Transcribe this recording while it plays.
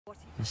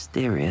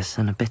Mysterious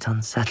and a bit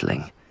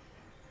unsettling.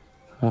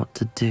 What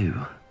to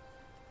do?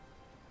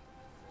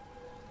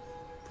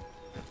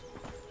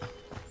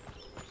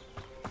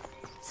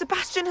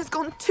 Sebastian has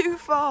gone too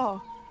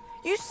far.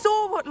 You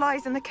saw what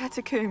lies in the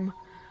catacomb.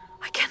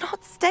 I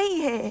cannot stay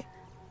here.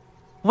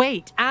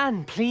 Wait,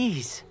 Anne,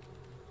 please.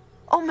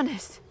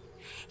 Ominis.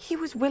 He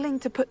was willing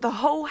to put the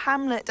whole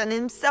hamlet and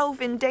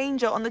himself in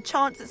danger on the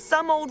chance that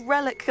some old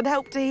relic could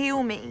help to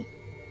heal me.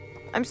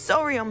 I'm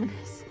sorry,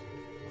 Ominis.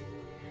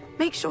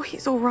 Make sure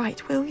he's all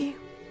right, will you?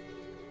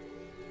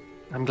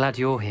 I'm glad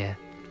you're here.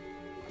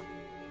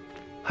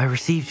 I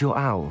received your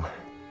owl.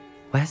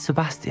 Where's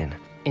Sebastian?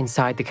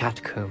 Inside the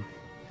catacomb.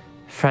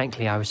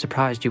 Frankly, I was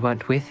surprised you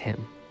weren't with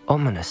him.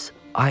 Ominis,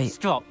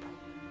 Stop.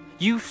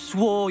 You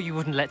swore you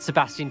wouldn't let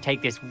Sebastian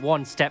take this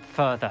one step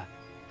further.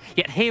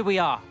 Yet here we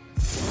are.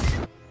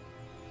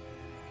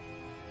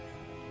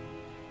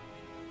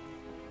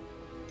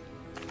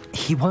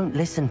 He won't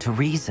listen to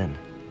reason.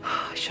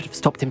 I should have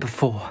stopped him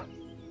before.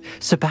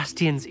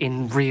 Sebastian's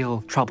in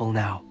real trouble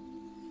now.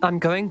 I'm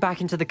going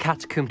back into the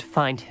catacomb to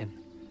find him.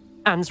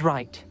 Anne's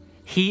right.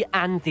 He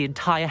and the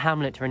entire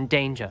hamlet are in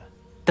danger.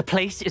 The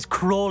place is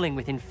crawling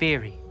with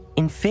Inferi.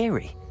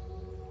 Inferi?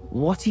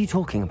 What are you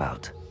talking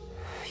about?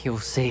 You'll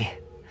see.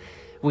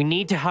 We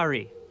need to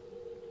hurry.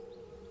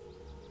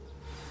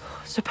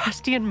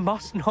 Sebastian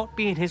must not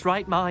be in his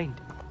right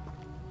mind.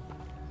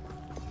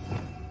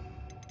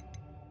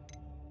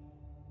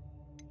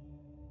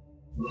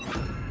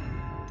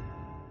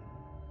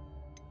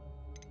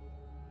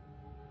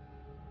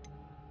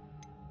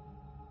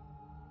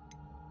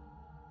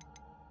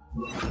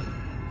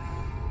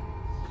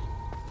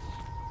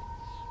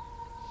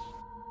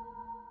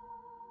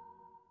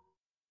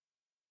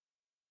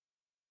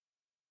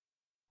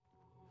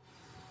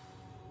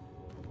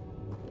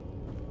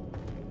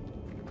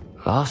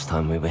 Last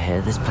time we were here,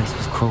 this place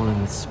was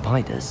crawling with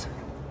spiders.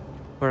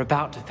 We're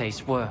about to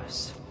face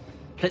worse.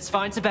 Let's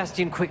find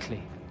Sebastian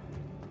quickly.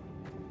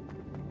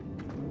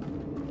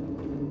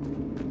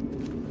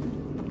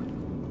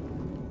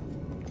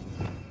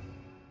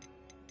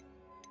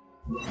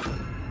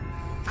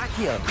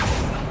 Accio!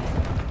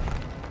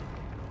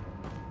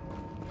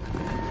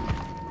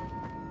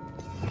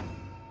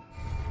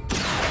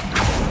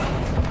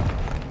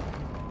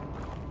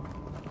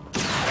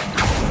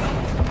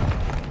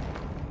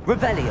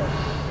 Revelio!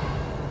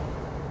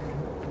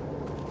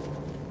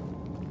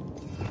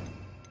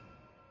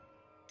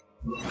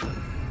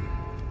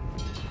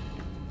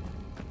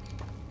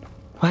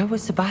 Where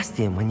was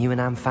Sebastian when you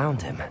and Anne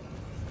found him?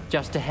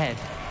 Just ahead,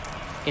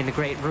 in the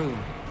great room.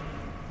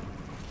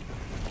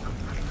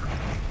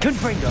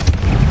 Confringo!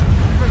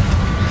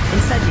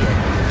 Incendio!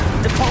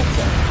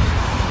 Depulso!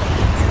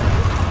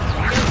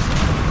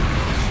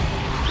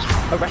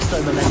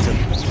 Arresto momentum!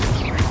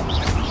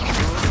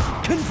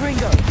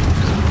 Confringo!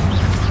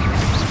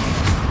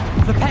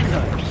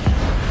 Flipendo!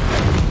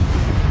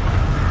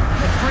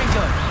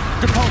 Confringo!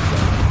 Depulso!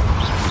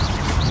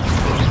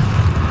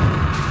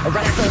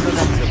 Arresto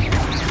momentum!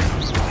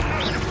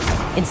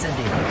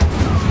 Incendio!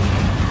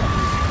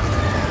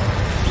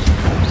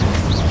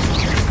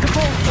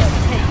 Depulso!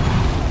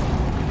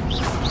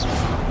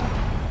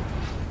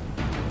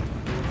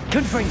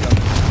 Confringo!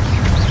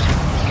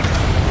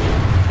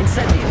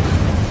 Incendio!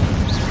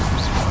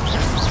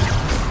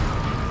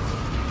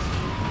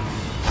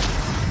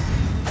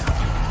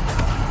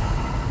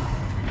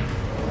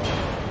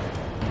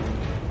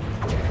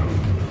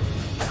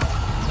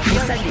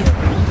 Incendio!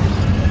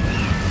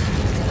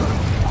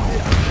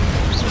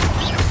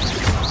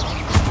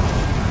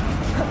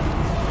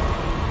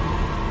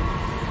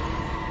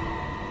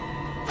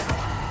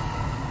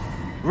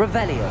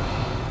 Revelio!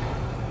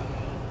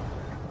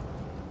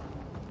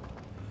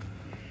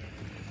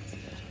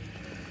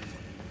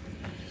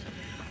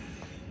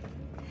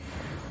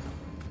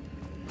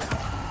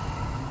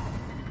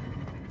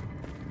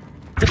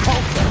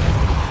 Depulso!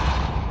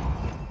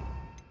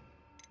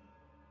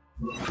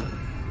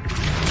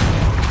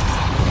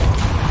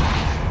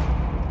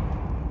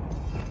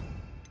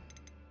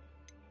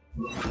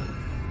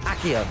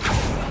 Accio!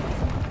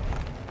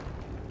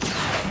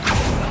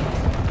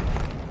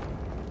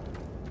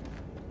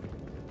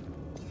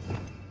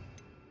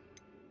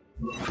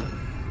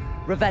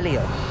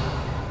 Revelio!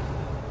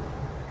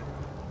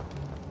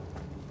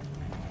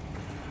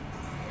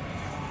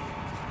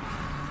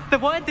 There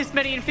weren't this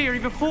many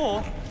Inferi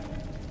before.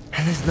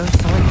 And there's no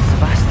sign of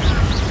Sebastian.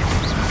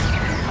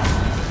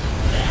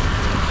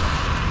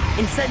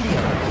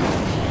 Incendio!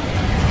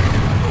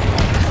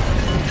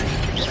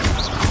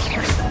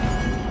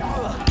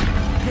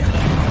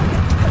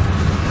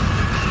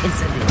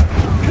 Incendio!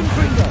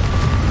 Confringo!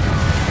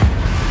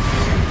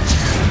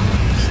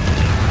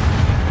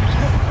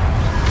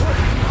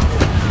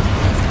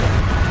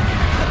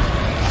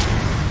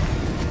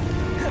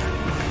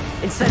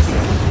 Incendio!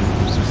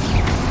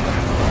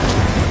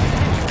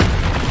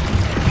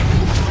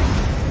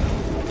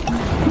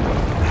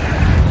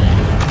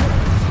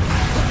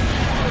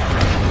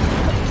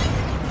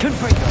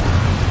 Confringo!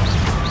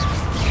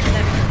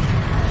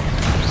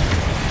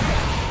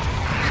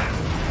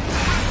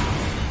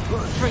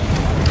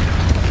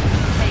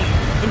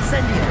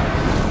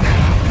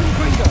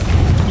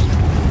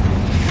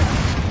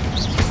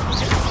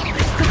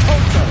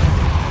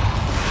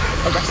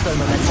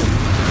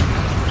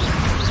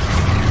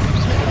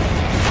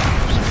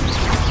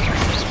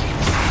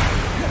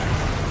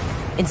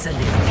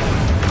 Incendio.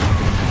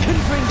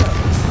 Confringo.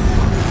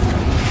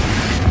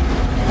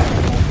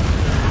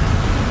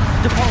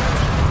 Depulso.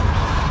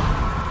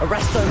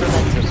 Arresto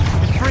momentum.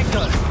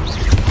 Fringo.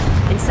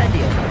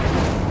 Incendio.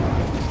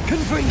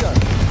 Confringo.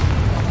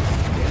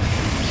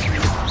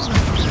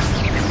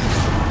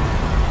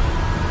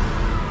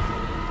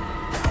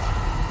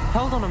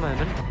 Hold on a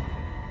moment.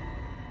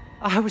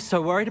 I was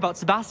so worried about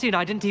Sebastian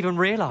I didn't even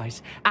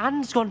realize.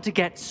 Anne's gone to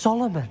get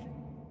Solomon.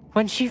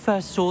 When she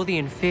first saw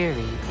the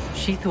Inferi,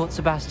 she thought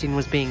Sebastian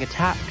was being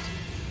attacked.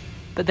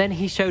 But then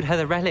he showed her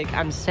the relic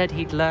and said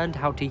he'd learned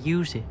how to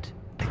use it.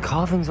 The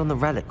carvings on the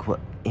relic were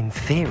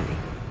Inferi,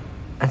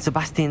 and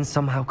Sebastian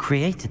somehow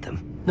created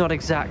them. Not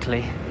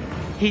exactly.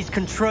 He's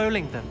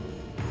controlling them.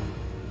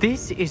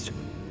 This is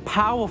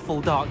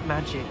powerful dark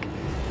magic.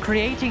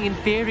 Creating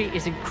Inferi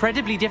is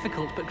incredibly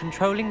difficult, but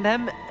controlling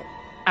them...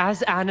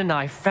 As Anne and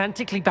I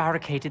frantically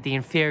barricaded the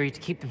Inferi to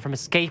keep them from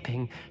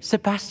escaping,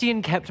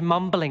 Sebastian kept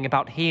mumbling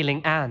about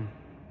healing Anne.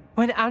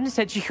 When Anne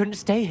said she couldn't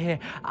stay here,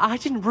 I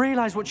didn't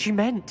realize what she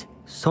meant.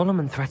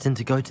 Solomon threatened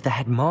to go to the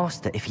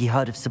headmaster if he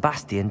heard of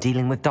Sebastian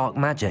dealing with dark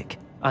magic.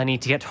 I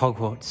need to get to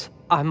Hogwarts.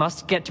 I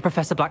must get to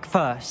Professor Black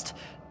first.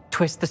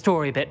 Twist the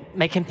story a bit,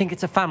 make him think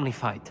it's a family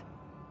fight.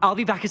 I'll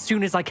be back as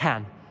soon as I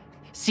can.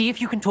 See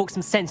if you can talk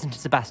some sense into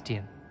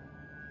Sebastian.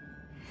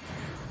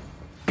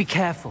 Be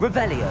careful.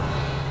 Revelio.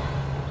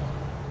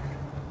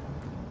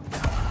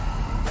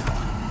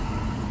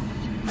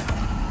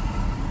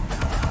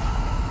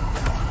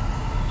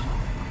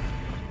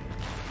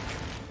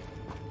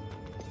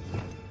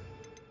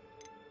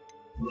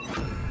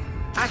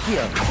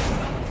 Accio.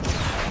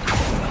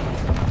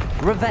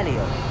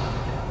 Revelio.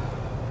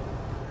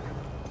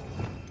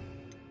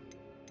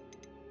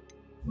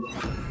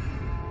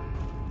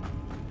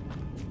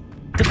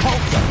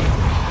 Depulso.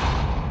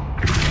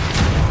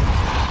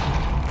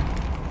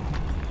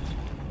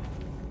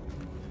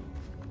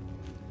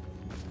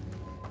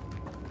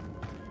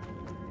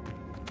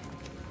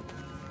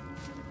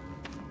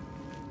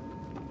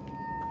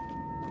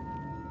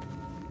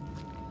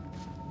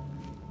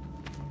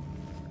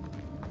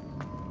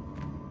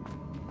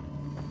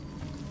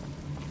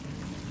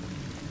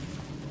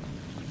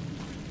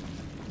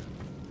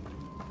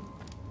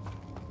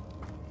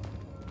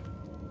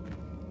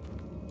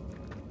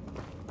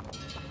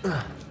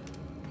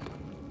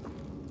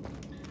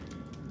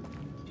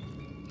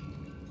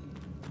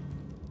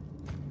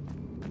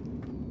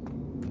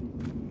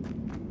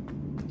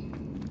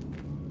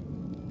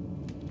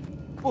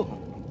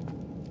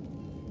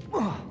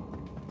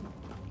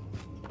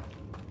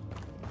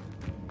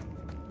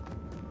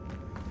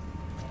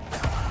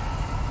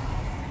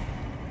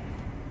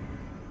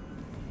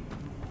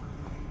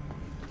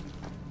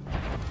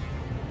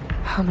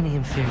 How many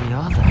Inferi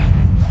are there?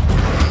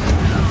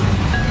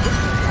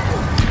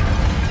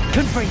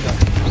 Confringo.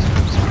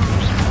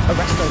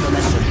 Arresto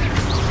momentum.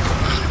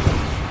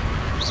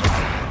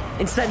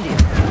 Incendio.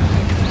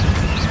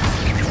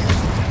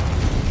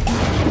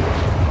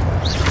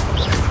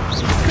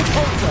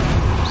 Depulso.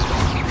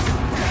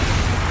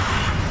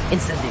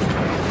 Incendio.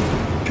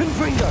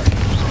 Confringo.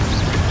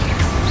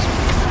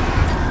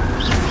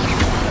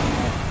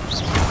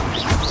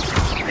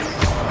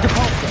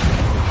 Depulso.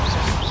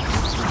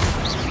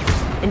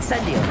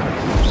 Incendio.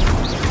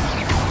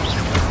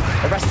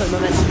 Arresto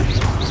momentum.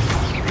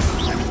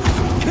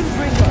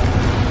 Confringo.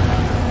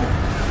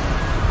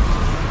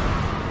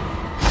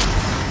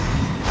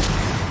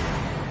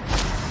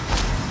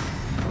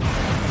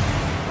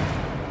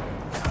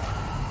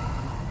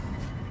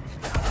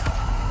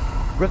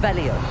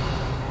 Revelio.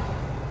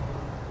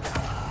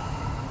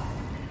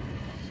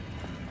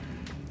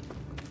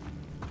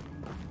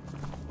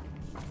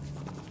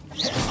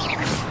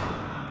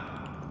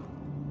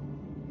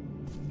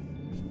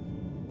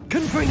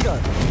 Confringo.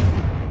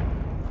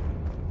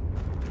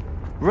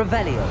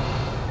 Revelio.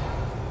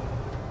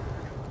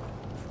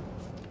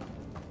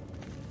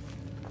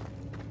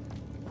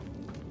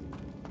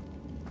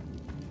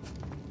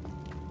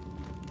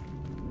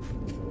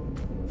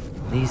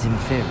 These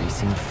Inferi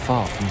seem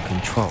far from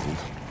controlled.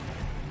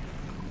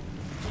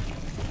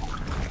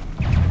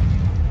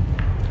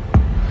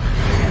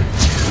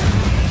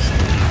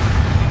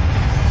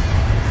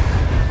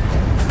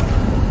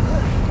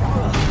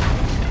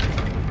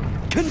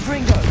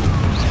 Confringo.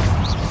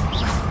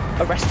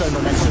 Arresto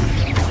momentum.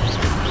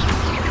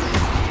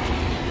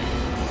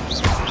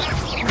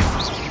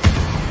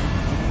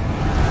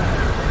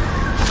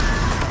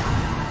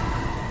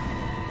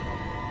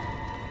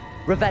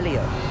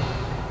 Revelio.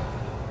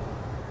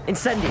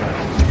 Incendio.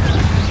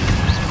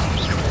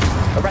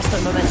 Arresto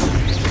momentum.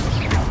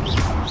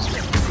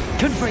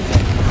 Confringo.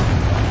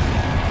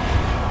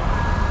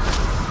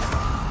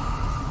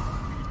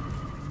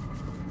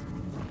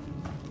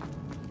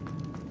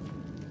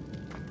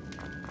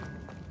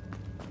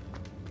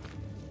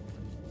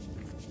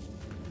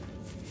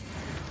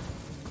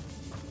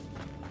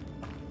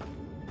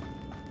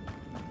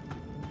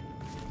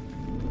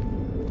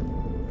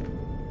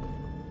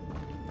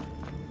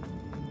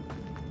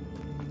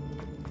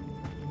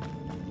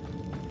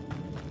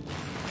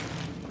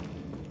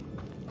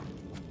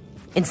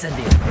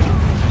 Incendio.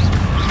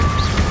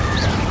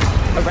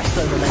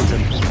 Arresto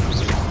momentum.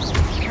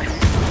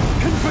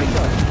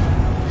 Confringo.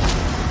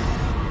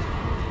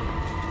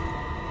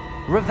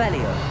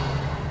 Revelio.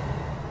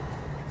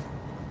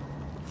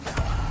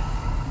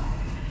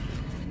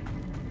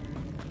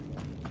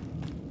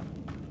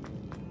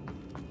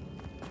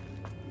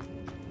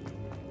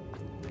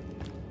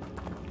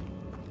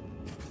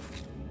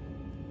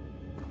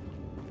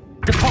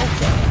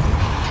 Depulso.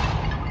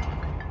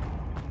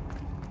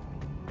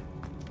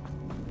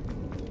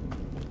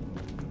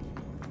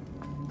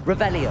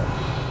 Revelio.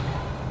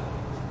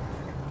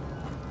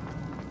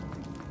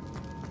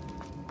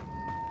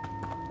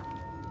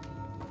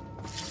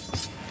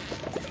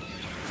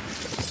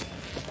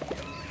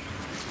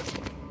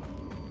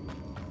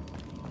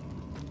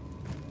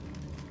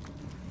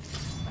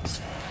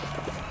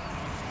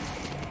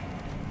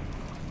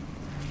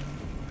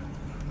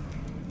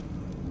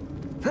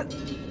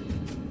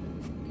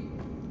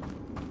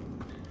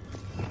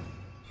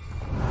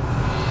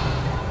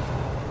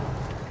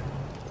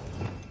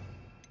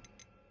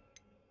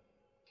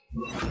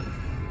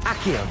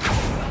 Accio.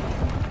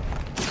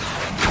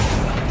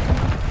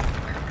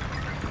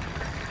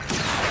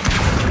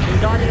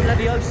 Wingardium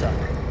Leviosa.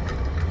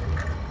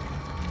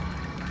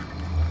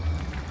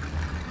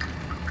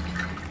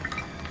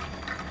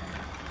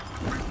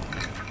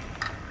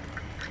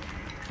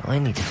 I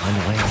need to find a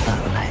way up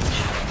that ledge.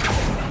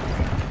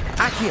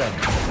 Accio.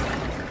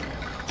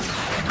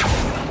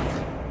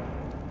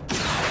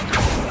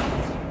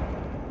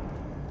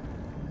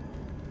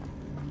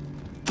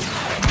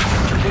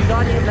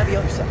 Wingardium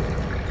Leviosa.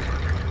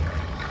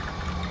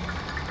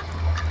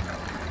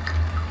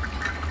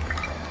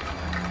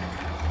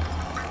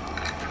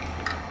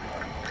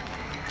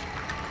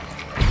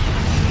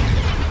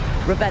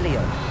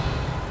 Revelio.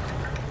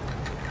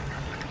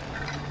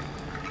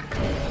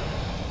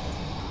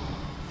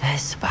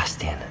 There's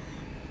Sebastian.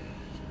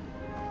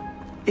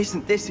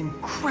 Isn't this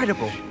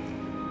incredible?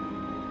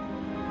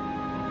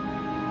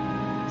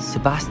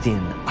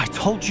 Sebastian. I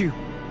told you,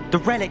 the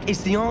relic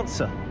is the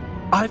answer.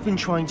 I've been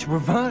trying to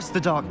reverse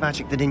the dark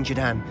magic that injured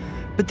Anne,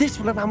 but this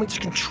will allow me to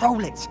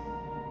control it.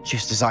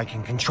 Just as I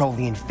can control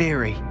the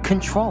Inferi.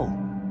 Control?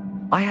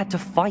 I had to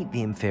fight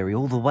the Inferi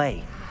all the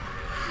way.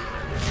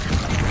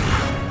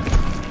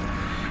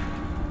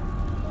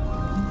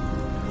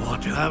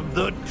 What have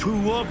the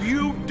two of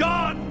you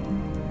done?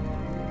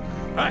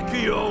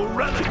 Accio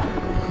Relic!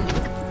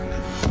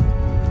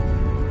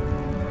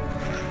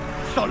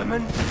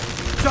 Solomon,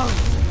 don't!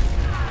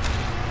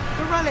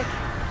 The relic!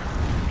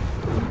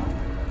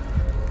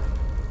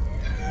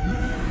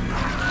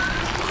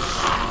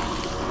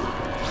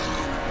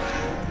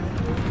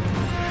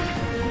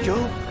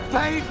 You'll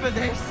pay for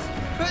this!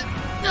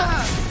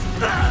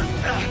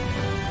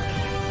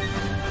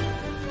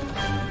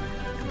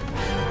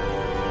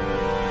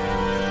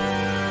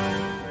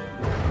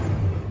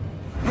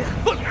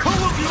 But two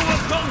of you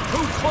have gone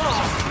too far!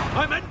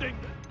 I'm ending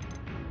this!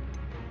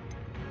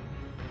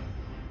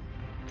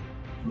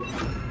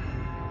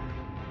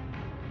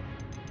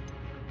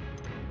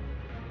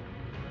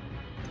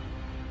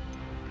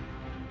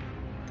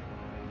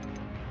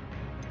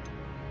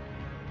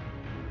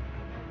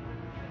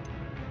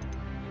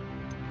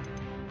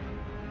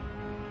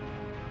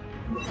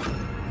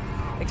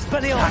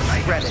 Expelliarmus!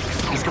 That relic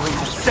is going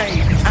to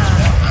save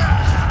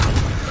Anne!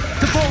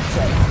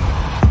 Depulso!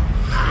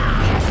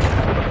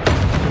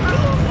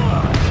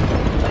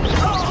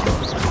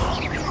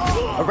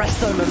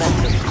 Arresto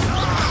momentum.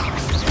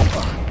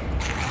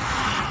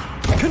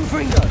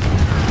 Confringo.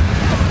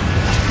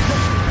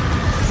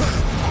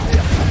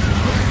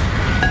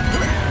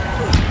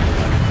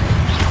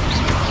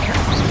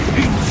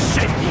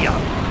 Incendio!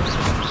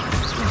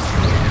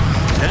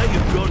 Now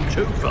you've gone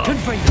too far.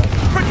 Confringo.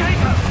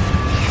 Fregato!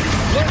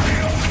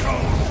 Levioso!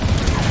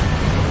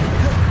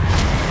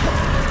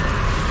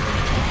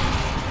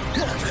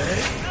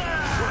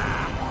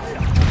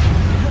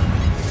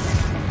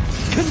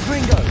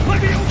 Confringo.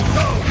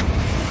 Levioso!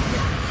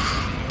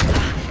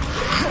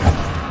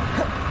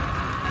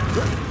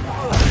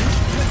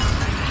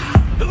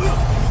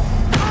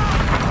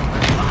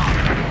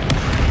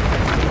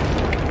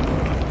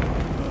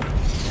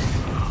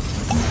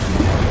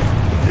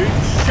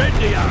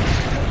 Incendio!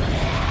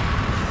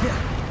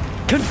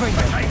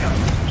 Confringo.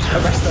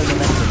 Arresto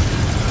momentum.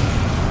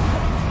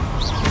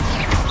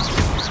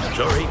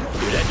 Sorry,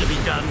 it had to be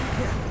done.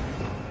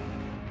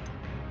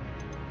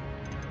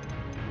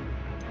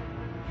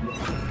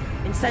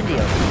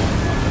 Incendio.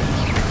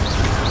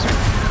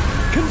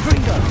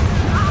 Confringo.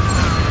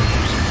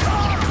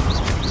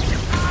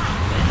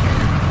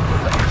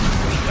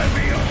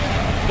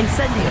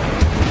 Incendio.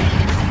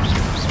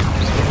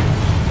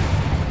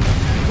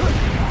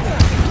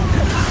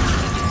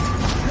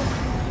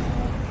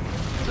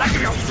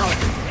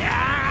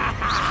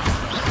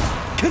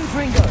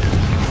 Confringo.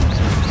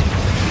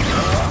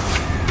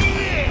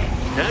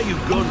 Now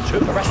you've gone too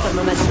far. Arresto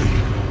momentum.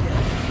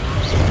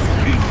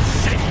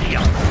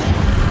 Incendio!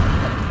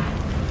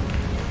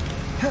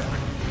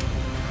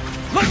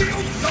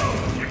 Levioso!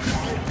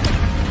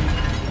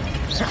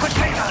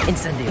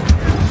 Incendio.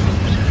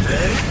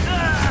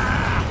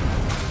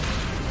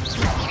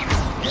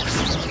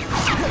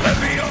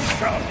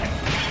 Levioso!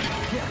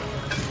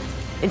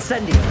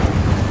 Incendio.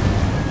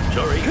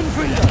 Sorry.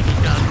 Confringo.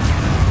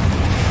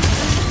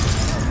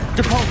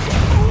 Depulso.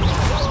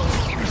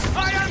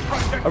 I am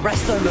protected!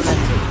 Arresto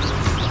momentum.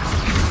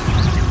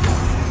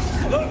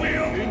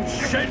 Levio!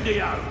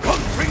 Incendio!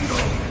 Confringo!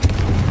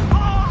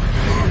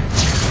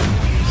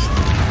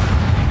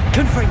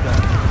 Confringo.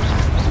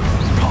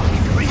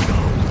 Confringo!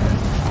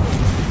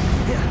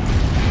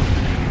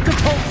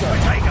 Depulso.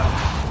 Protego!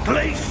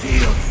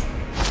 Glacius!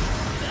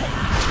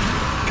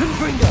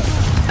 Confringo.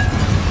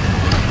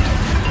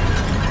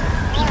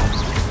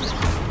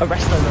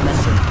 Arresto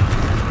momentum.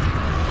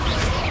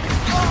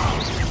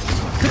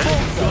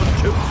 Depulso. Gone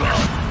too far!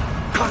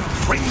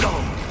 Confringo!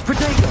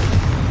 Protego.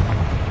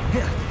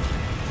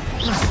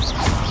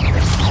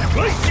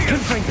 Glacius!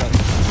 Confringo.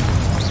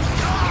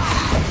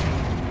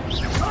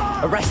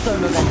 Arresto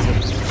momentum.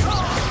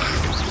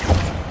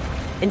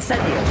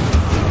 Incendio.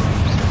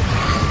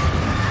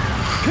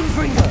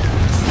 Confringo.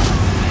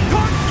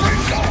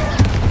 Confringo!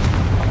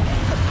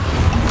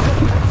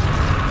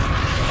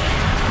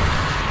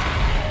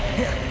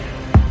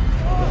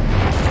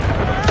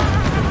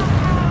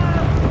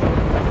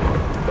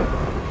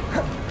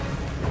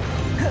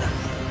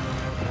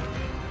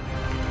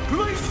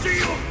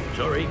 Glacius!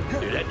 Sorry,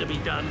 it had to be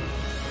done.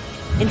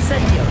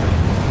 Incendio.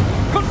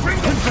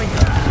 Confringo!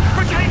 Confringo.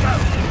 Protego!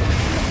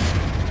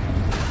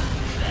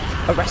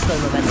 Arresto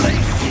momentum.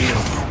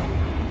 Glacius!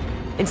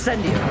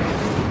 Incendio.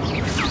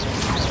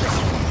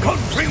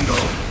 Confringo!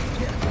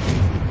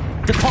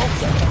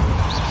 Depulso.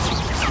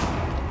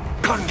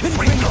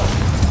 Confringo!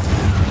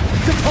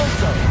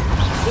 Depulso.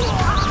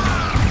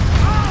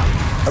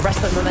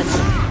 Arresto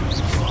momentum.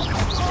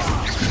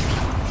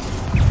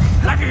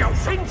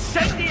 Levioso!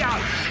 Incendio!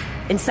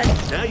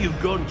 Incendio. Now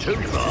you've gone too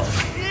far.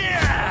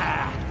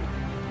 Yeah!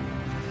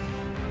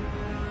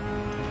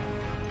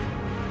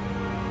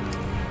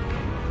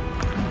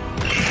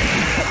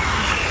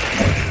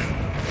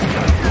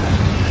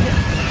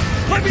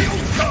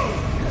 Levioso!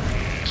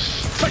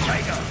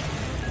 Protego!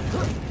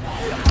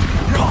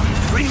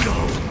 Confringo!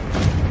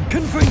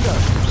 Confringo.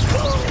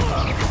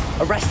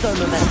 Arresto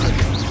momentum.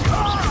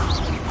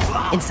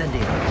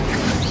 Incendio.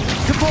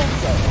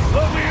 Depulso.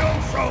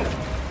 Levioso!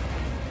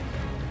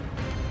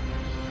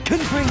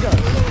 Confringo.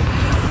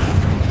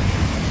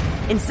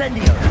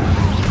 Incendio.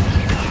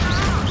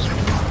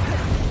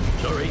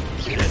 Sorry,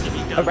 it had to be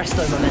done.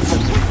 Arresto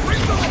momentum.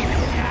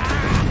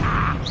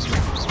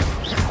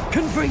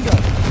 Confringo.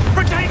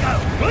 Protego!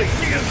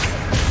 Glacius!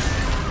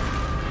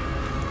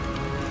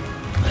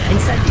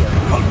 Incendio.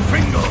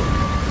 Confringo!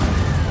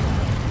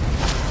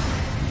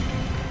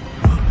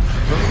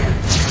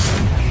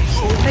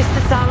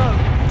 Mr. Sallow.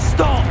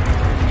 Stop.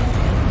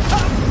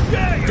 How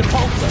dare you!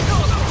 Depulso.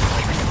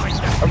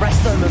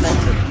 Arresto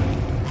momentum.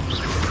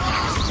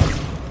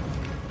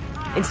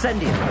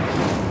 Incendio.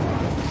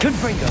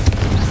 Confringo.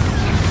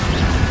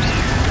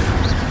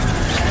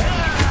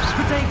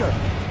 Protego.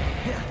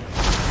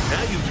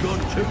 Now you've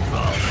gone too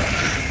far.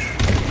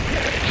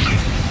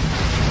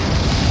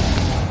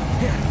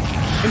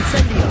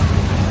 Incendio.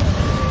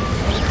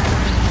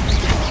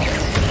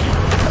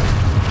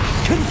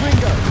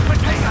 Confringo.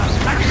 Protego!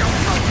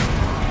 Levioso!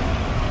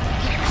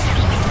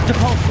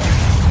 Depulso.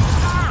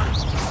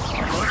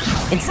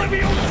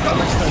 Incendio.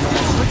 Levioso!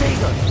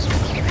 Protego.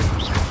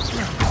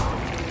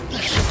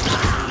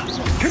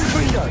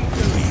 Confringo.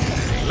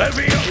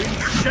 Levio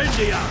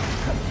Incendio!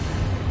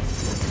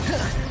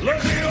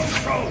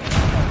 Levioso!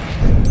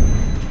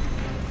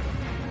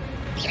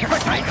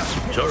 Protego!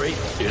 Sorry, it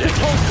had to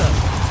Depulso.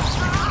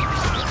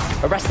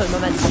 Arresto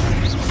momentum.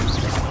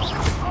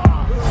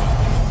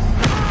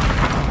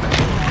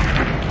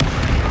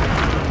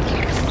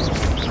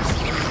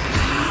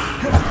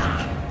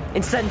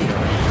 Incendio.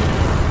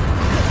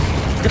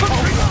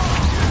 Depulso.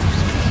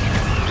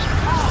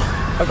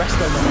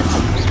 Arresto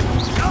momentum.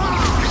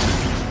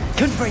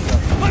 Confringo.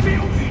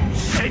 Levio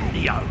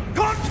Incendio!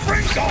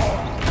 Confringo!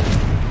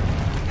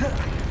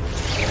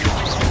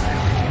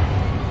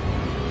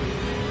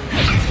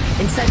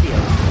 Incendio.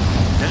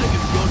 Now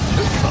you've gone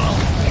too far.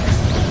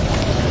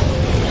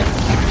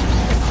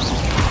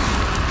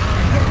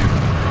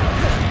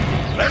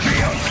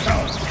 Levioso!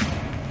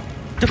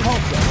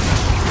 Depulso.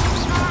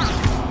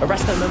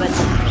 Arresto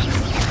momentum.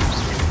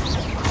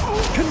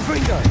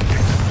 Confringo.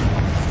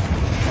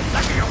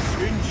 Levio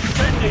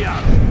Incendio!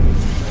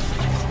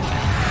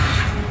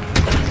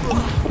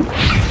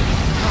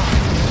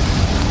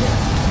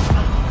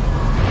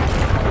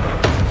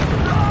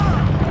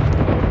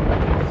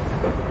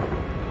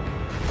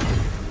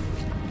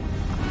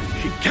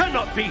 She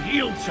cannot be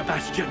healed,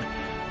 Sebastian.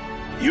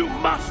 You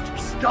must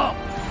stop.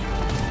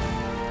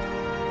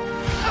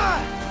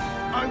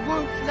 I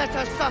won't let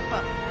her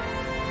suffer.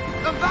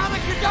 Avada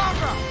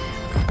Kedavra!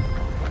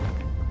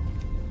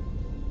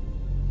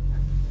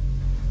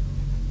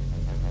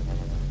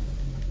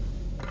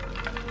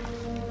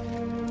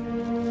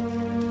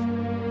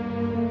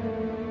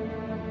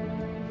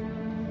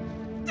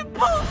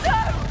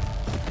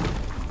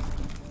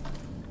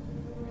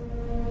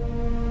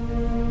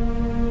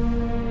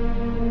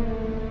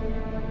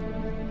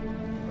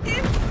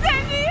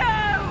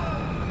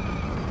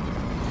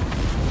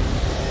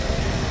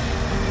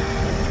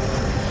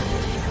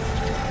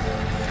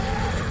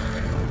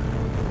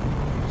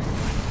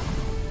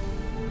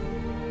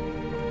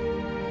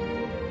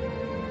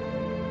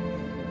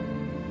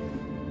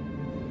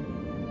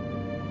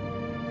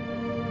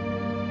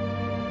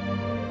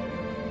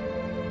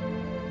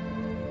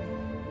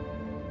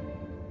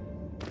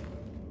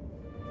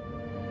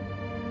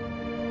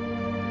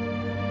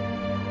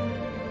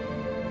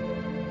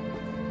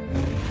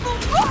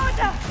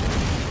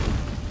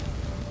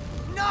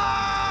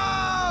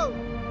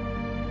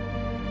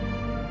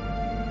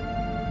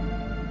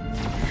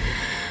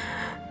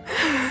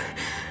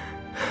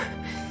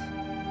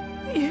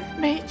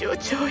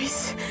 your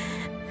choice.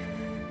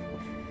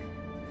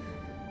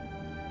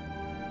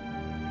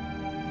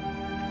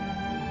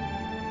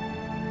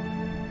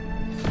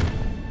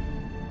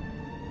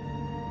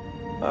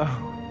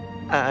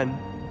 Oh, Anne.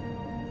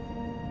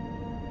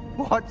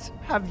 What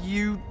have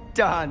you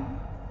done?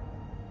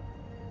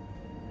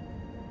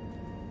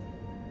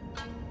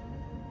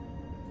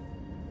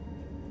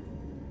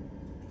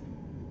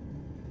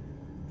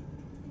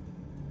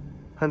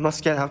 I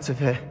must get out of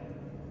here.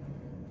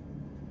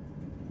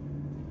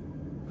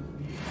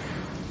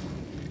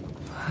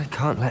 I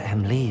can't let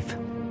him leave.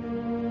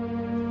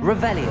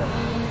 Revelio.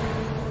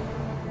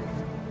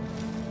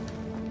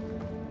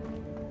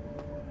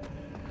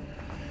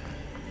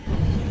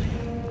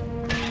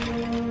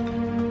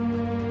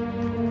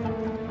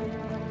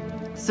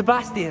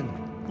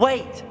 Sebastian,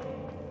 wait!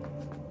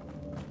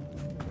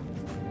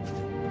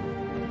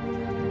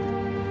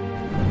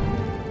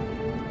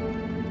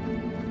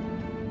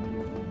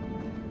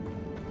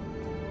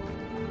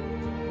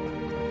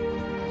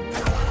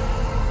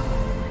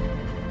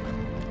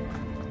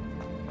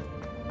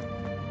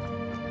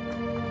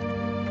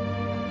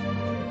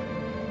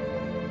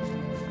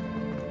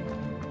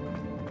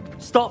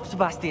 Stop,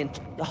 Sebastian.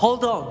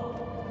 Hold on.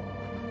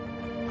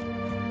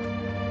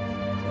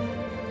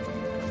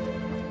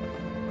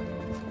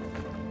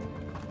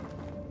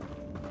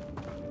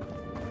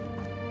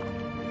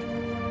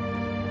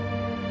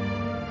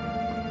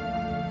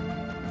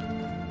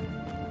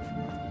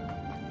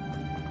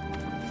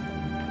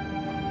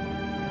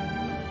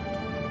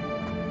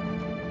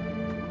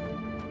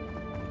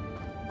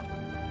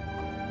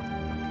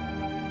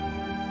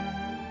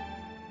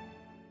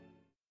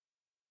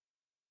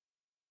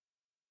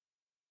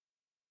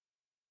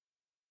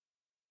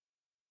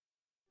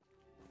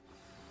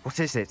 What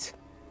is it?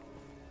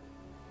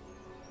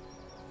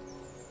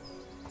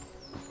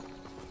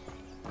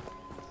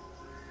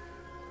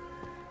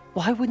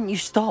 Why wouldn't you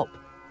stop?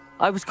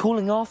 I was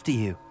calling after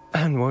you.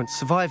 Anne won't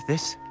survive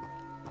this.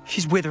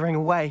 She's withering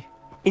away,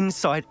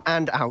 inside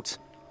and out.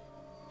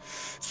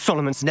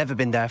 Solomon's never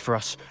been there for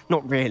us,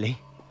 not really.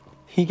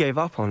 He gave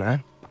up on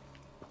Anne.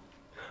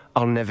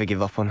 I'll never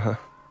give up on her.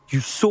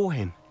 You saw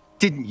him,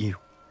 didn't you?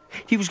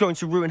 He was going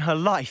to ruin her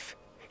life.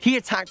 He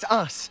attacked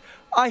us.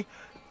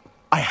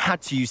 I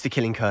had to use the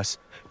killing curse.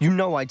 You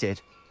know I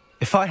did.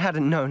 If I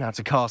hadn't known how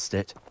to cast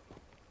it...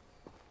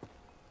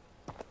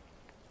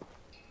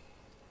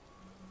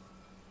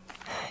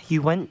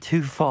 You went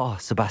too far,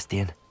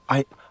 Sebastian.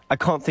 I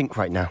can't think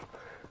right now.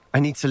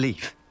 I need to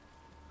leave.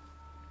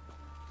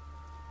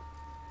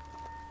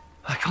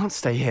 I can't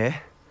stay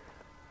here.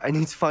 I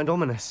need to find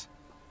Ominis.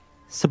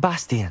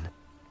 Sebastian.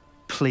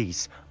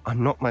 Please,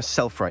 I'm not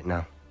myself right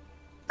now.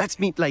 Let's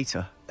meet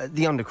later, at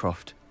the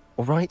Undercroft,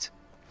 all right?